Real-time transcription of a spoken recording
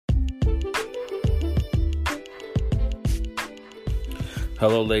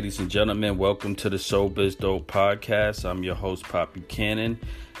Hello, ladies and gentlemen. Welcome to the Sober's Dope podcast. I'm your host, Pop Buchanan.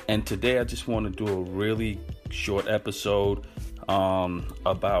 And today I just want to do a really short episode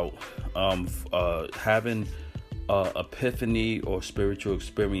about having epiphany or spiritual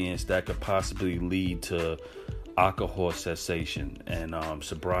experience that could possibly lead to alcohol cessation and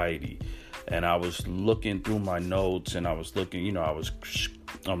sobriety. And I was looking through my notes and I was looking, I was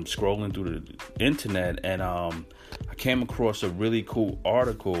scrolling through the internet and I came across a really cool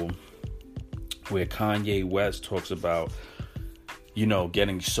article where Kanye West talks about,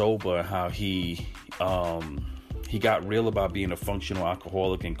 getting sober and how he got real about being a functional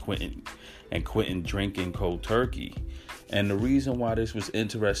alcoholic and quitting drinking cold turkey. And the reason why this was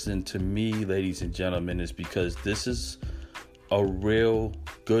interesting to me, ladies and gentlemen, is because this is a real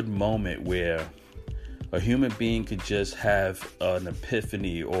good moment where a human being could just have an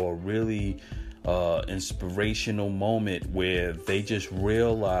epiphany or really inspirational moment where they just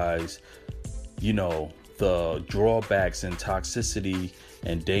realize, the drawbacks and toxicity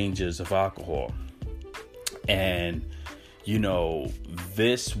and dangers of alcohol. And,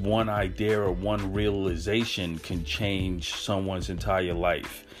 this one idea or one realization can change someone's entire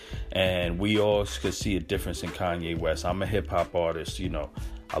life. And we all could see a difference in Kanye West. I'm a hip hop artist,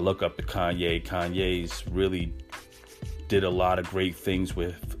 I look up to Kanye. Kanye's really did a lot of great things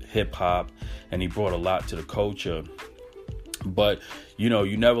with hip hop and he brought a lot to the culture. But, you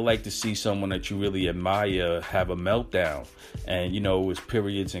never like to see someone that you really admire have a meltdown. And, it was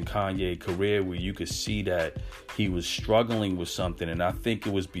periods in Kanye's career where you could see that he was struggling with something. And I think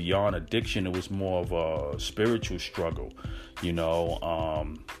it was beyond addiction. It was more of a spiritual struggle,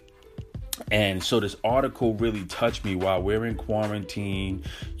 And so this article really touched me while we're in quarantine.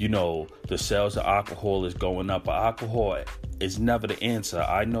 The sales of alcohol is going up, but alcohol is never the answer.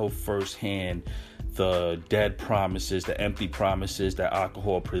 I know firsthand the dead promises, the empty promises that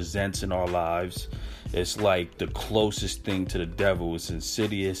alcohol presents in our lives. It's like the closest thing to the devil. It's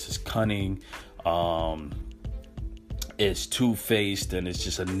insidious, it's cunning, it's two-faced, and it's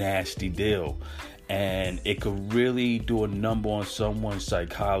just a nasty deal. And it could really do a number on someone's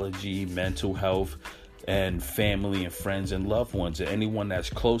psychology, mental health, and family and friends and loved ones. And anyone that's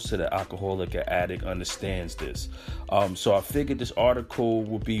close to the alcoholic or addict understands this. So I figured this article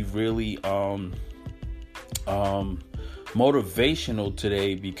would be really motivational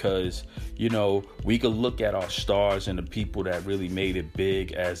today because, we could look at our stars and the people that really made it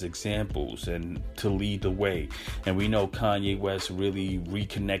big as examples and to lead the way. And we know Kanye West really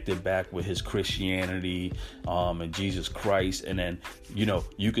reconnected back with his Christianity and Jesus Christ. And then,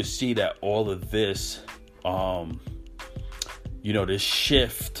 you could see that all of this, this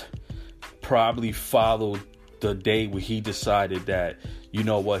shift probably followed the day where he decided that,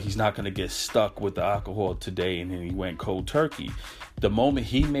 he's not going to get stuck with the alcohol today. And then he went cold turkey. The moment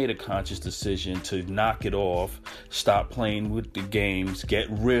he made a conscious decision to knock it off, stop playing with the games, get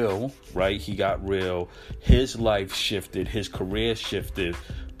real, right? He got real. His life shifted. His career shifted.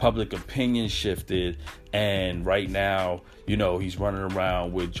 Public opinion shifted. And right now, he's running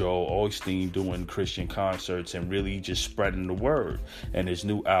around with Joel Osteen doing Christian concerts and really just spreading the word. And his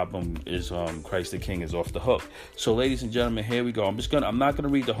new album is Christ the King is off the hook. So ladies and gentlemen, here we go. I'm not going to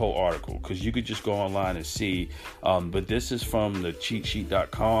read the whole article because you could just go online and see. But this is from the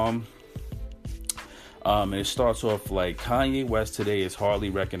cheatsheet.com. And it starts off like Kanye West today is hardly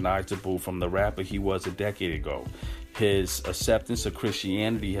recognizable from the rapper he was a decade ago. His acceptance of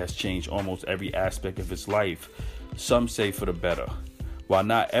Christianity has changed almost every aspect of his life. Some say for the better. While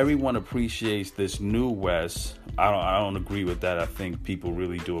not everyone appreciates this new West, I don't agree with that. I think people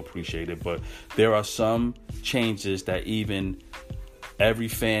really do appreciate it. But there are some changes that even every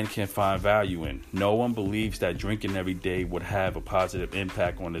fan can find value in. No one believes that drinking every day would have a positive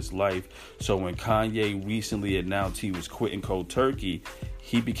impact on his life. So when Kanye recently announced he was quitting cold turkey,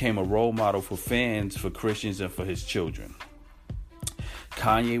 he became a role model for fans, for Christians, and for his children.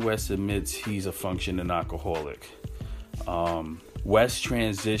 Kanye West admits he's a functioning alcoholic. West's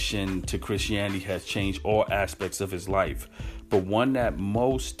transition to Christianity has changed all aspects of his life, but one that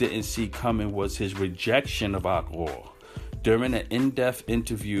most didn't see coming was his rejection of alcohol. During an in-depth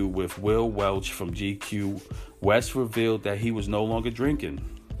interview with Will Welch from GQ, West revealed that he was no longer drinking.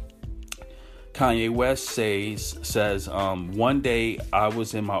 Kanye West says, one day I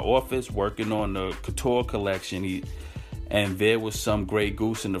was in my office working on the Couture collection and there was some Grey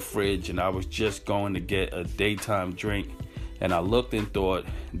Goose in the fridge and I was just going to get a daytime drink and I looked and thought,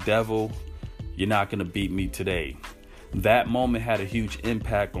 devil, you're not going to beat me today. That moment had a huge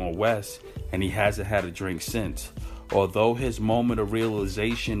impact on West and he hasn't had a drink since. Although his moment of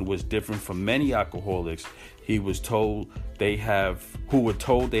realization was different from many alcoholics, he was told who were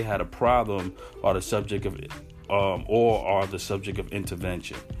told they had a problem are the subject of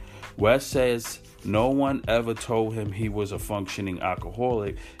intervention. West says no one ever told him he was a functioning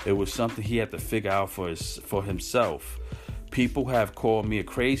alcoholic. It was something he had to figure out for himself. People have called me a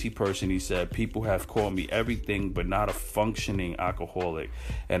crazy person, he said. People have called me everything but not a functioning alcoholic.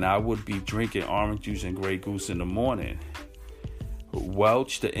 And I would be drinking orange juice and Grey Goose in the morning.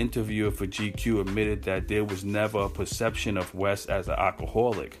 Welch, the interviewer for GQ, admitted that there was never a perception of West as an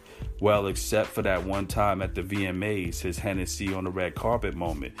alcoholic. Well, except for that one time at the VMAs, his Hennessy on the red carpet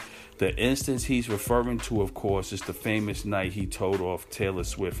moment. The instance he's referring to, of course, is the famous night he told off Taylor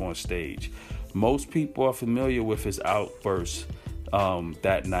Swift on stage. Most people are familiar with his outbursts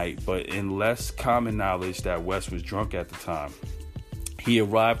that night, but in less common knowledge that West was drunk at the time. He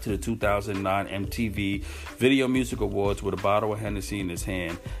arrived to the 2009 MTV Video Music Awards with a bottle of Hennessy in his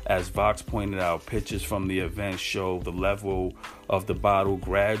hand. As Vox pointed out, pictures from the event show the level of the bottle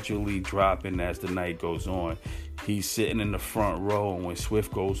gradually dropping as the night goes on. He's sitting in the front row, and when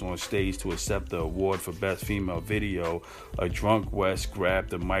Swift goes on stage to accept the award for Best Female Video, a drunk West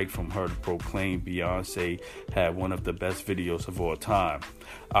grabbed the mic from her to proclaim Beyonce had one of the best videos of all time.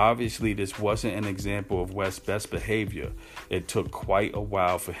 Obviously, this wasn't an example of West's best behavior. It took quite a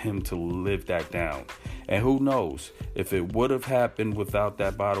while for him to live that down. And who knows if it would have happened without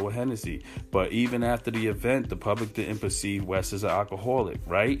that bottle of Hennessy. But even after the event, the public didn't perceive West as an alcoholic,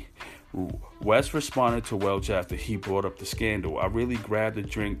 right? West responded to Welch after he brought up the scandal. I really grabbed a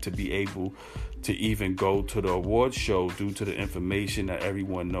drink to be able to even go to the awards show due to the information that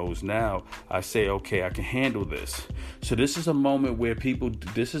everyone knows now. I say, okay, I can handle this. So this is a moment where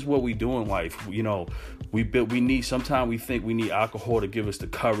this is what we do in life. You know, sometimes we think we need alcohol to give us the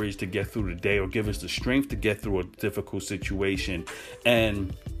courage to get through the day or give us the strength to get through a difficult situation.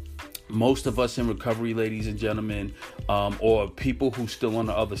 And most of us in recovery, ladies and gentlemen, or people who still on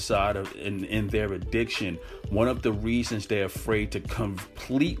the other side of in their addiction, one of the reasons they're afraid to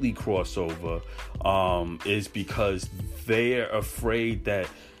completely cross over is because they're afraid that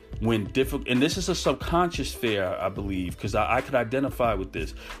when difficult, and this is a subconscious fear, I believe, because I could identify with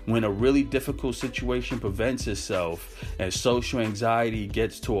this. When a really difficult situation presents itself and social anxiety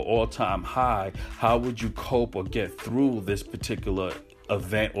gets to an all-time high, how would you cope or get through this particular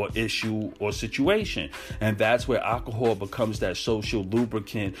event or issue or situation? And that's where alcohol becomes that social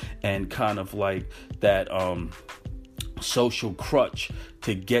lubricant and kind of like that social crutch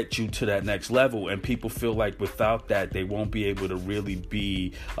to get you to that next level. And people feel like without that they won't be able to really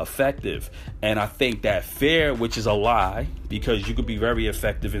be effective. And I think that fear, which is a lie, because you could be very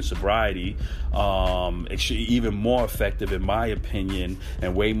effective in sobriety, even more effective in my opinion,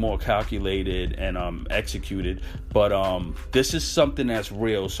 and way more calculated and executed. But this is something that's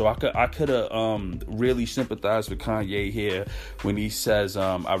real. So I could really sympathize with Kanye here when he says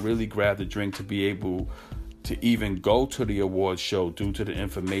I really grabbed a drink to be able to even go to the awards show due to the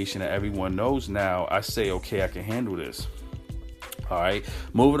information that everyone knows now. I say, okay, I can handle this. All right,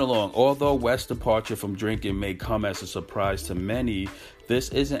 moving along. Although West's departure from drinking may come as a surprise to many, this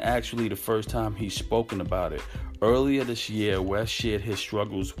isn't actually the first time he's spoken about it. Earlier this year, West shared his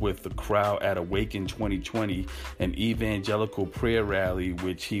struggles with the crowd at Awaken 2020, an evangelical prayer rally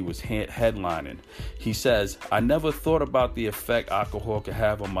which he was headlining. He says, I never thought about the effect alcohol could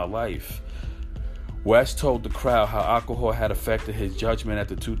have on my life. West told the crowd how alcohol had affected his judgment at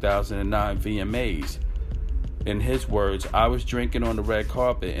the 2009 VMAs. In his words, I was drinking on the red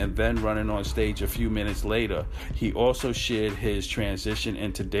carpet and then running on stage a few minutes later. He also shared his transition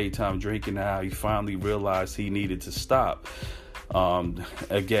into daytime drinking and how he finally realized he needed to stop.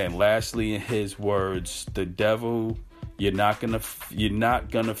 Again, lastly, in his words, the devil... You're not gonna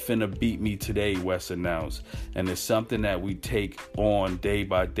finna beat me today, West announced. And it's something that we take on day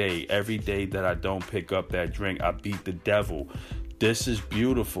by day. Every day that I don't pick up that drink, I beat the devil. This is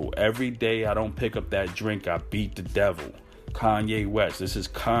beautiful. Every day I don't pick up that drink, I beat the devil. Kanye West. This is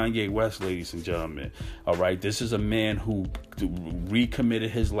Kanye West, ladies and gentlemen. All right. This is a man who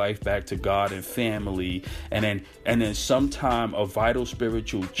recommitted his life back to God and family. And then sometime a vital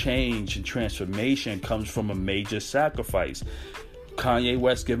spiritual change and transformation comes from a major sacrifice. Kanye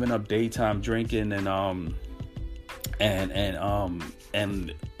West giving up daytime drinking and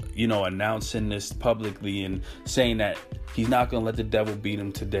you know, announcing this publicly and saying that he's not going to let the devil beat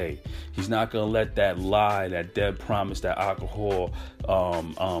him today. He's not going to let that lie, that dead promise that alcohol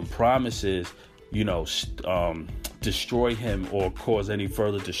promises, you know, destroy him or cause any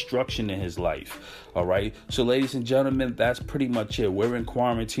further destruction in his life. All right. So, ladies and gentlemen, that's pretty much it. We're in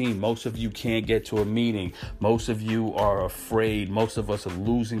quarantine. Most of you can't get to a meeting. Most of you are afraid. Most of us are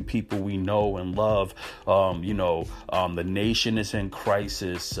losing people we know and love. The nation is in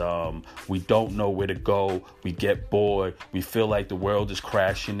crisis. We don't know where to go. We get bored. We feel like the world is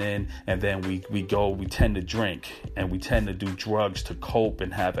crashing in. And then we tend to drink and we tend to do drugs to cope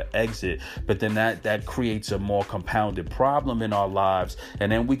and have an exit. But then that creates a more compounded problem in our lives. And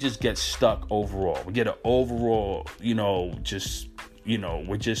then we just get stuck overall. We get an overall, we're just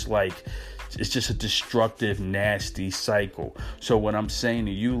like, it's just a destructive, nasty cycle. So what I'm saying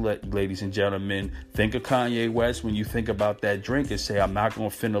to you, ladies and gentlemen, think of Kanye West when you think about that drink and say, I'm not going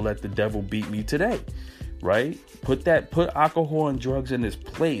to finna let the devil beat me today. Right? Put alcohol and drugs in its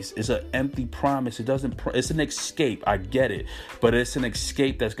place. It's an empty promise. It's an escape. I get it. But it's an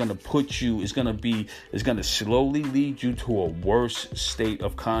escape that's going to it's going to slowly lead you to a worse state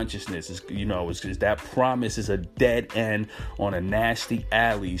of consciousness. That promise is a dead end on a nasty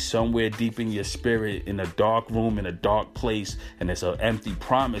alley somewhere deep in your spirit, in a dark room, in a dark place. And it's an empty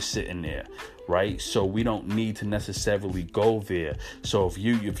promise sitting there. Right? So we don't need to necessarily go there. So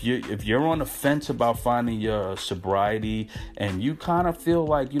if you're on the fence about finding your sobriety and you kind of feel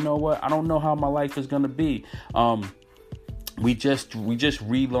like, I don't know how my life is going to be. We just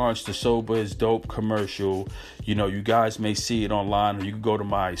relaunched the Sober is Dope commercial. You guys may see it online, or you can go to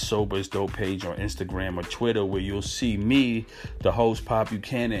my Sober is Dope page on Instagram or Twitter, where you'll see me, the host Pop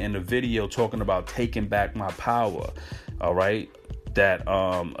Buchanan, in the video talking about taking back my power. All right. That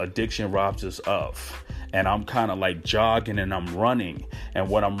addiction robs us of. And I'm kind of like jogging and I'm running. And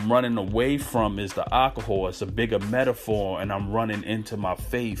what I'm running away from is the alcohol. It's a bigger metaphor. And I'm running into my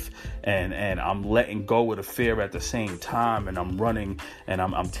faith. And I'm letting go of the fear at the same time. And I'm running and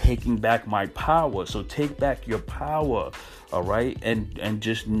I'm taking back my power. So take back your power. All right. And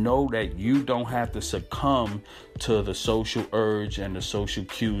just know that you don't have to succumb to the social urge and the social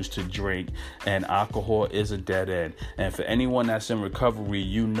cues to drink. And alcohol is a dead end. And for anyone that's in recovery,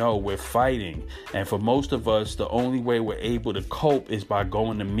 we're fighting. And for most of us, the only way we're able to cope is by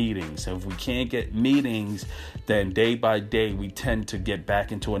going to meetings. And if we can't get meetings, then day by day, we tend to get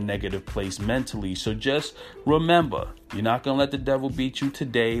back into a negative place mentally. So just remember, you're not going to let the devil beat you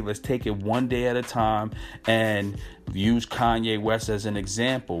today. Let's take it one day at a time and use Kanye West as an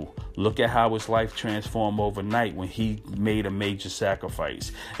example. Look at how his life transformed overnight when he made a major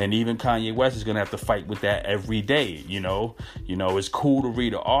sacrifice. And even Kanye West is going to have to fight with that every day. It's cool to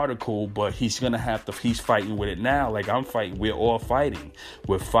read an article, but he's fighting with it now. Like I'm fighting. We're all fighting.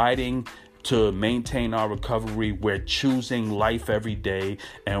 We're fighting to maintain our recovery. We're choosing life every day,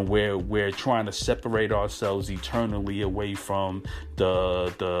 and we're trying to separate ourselves eternally away from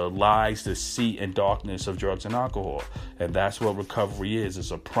the lies, deceit, and darkness of drugs and alcohol. And that's what recovery is.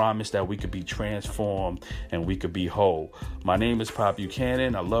 It's a promise that we could be transformed and we could be whole. My name is Pop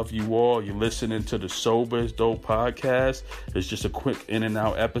Buchanan. I love you all. You're listening to the Sober is Dope podcast. It's just a quick in and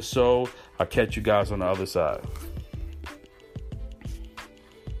out episode. I'll catch you guys on the other side.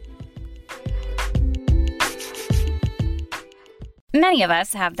 Many of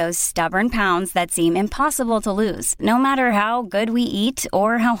us have those stubborn pounds that seem impossible to lose, no matter how good we eat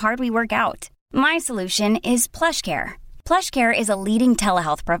or how hard we work out. My solution is PlushCare. PlushCare is a leading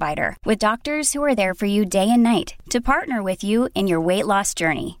telehealth provider with doctors who are there for you day and night to partner with you in your weight loss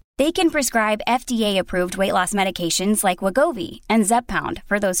journey. They can prescribe FDA-approved weight loss medications like Wegovy and Zepbound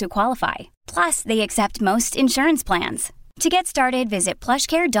for those who qualify. Plus, they accept most insurance plans. To get started, visit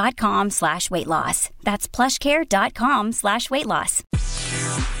plushcare.com/weight loss. That's plushcare.com/weight loss.